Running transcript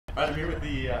All right, I'm here with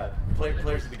the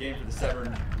players of the game for the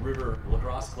Severn River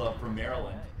Lacrosse Club from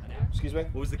Maryland. Excuse me?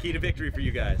 What was the key to victory for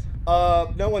you guys?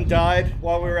 No one died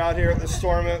while we were out here at this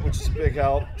tournament, which is a big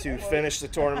help to finish the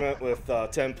tournament with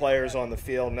 10 players on the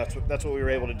field, and that's what we were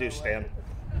able to do, Stan.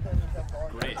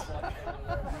 Great.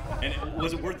 And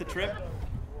was it worth the trip?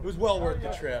 It was well worth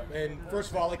the trip. And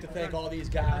first of all, I'd like to thank all these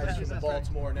guys from the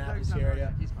Baltimore and Annapolis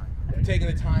area for taking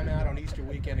the time out on Easter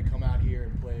weekend to come out here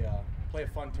and play a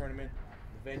fun tournament.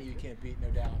 The venue you can't beat, no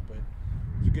doubt, but it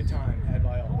was a good time had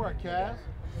by all. Good work, Cass.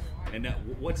 And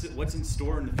what's in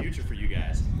store in the future for you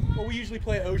guys? Well, we usually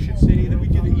play Ocean City, then we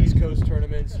do the East Coast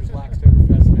tournaments. There's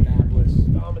Lackstoberfest in Annapolis.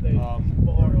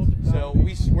 So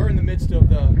we're in the midst of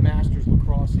the Masters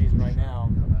lacrosse season right now,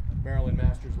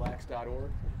 MarylandMastersLax.org.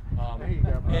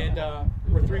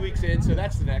 We're 3 weeks in, so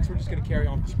that's the next. We're just going to carry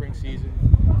on for the spring season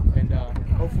and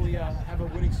hopefully have a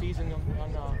winning season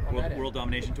on that World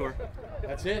Domination Tour?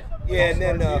 That's it. Yeah, and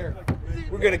then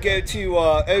we're going to go to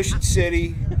Ocean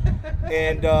City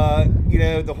and,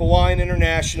 the Hawaiian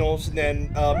Internationals. And then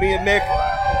me and Mick,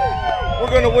 we're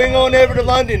going to wing on over to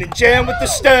London and jam with the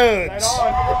Stones.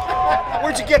 Right on.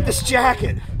 Where'd you get this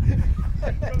jacket?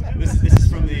 This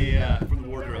is from the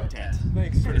wardrobe tent.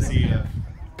 Thanks. Courtesy of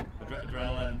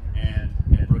Adrenaline and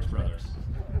Brooks Brothers.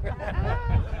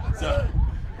 So,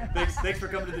 thanks for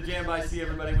coming to the Jam by. See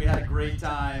everybody. We had a great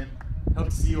time. Hope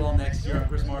to see you all next year. I'm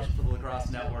Chris Marshall for the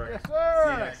Lacrosse Network. Yes, sir.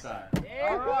 See you next time.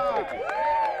 All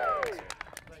right.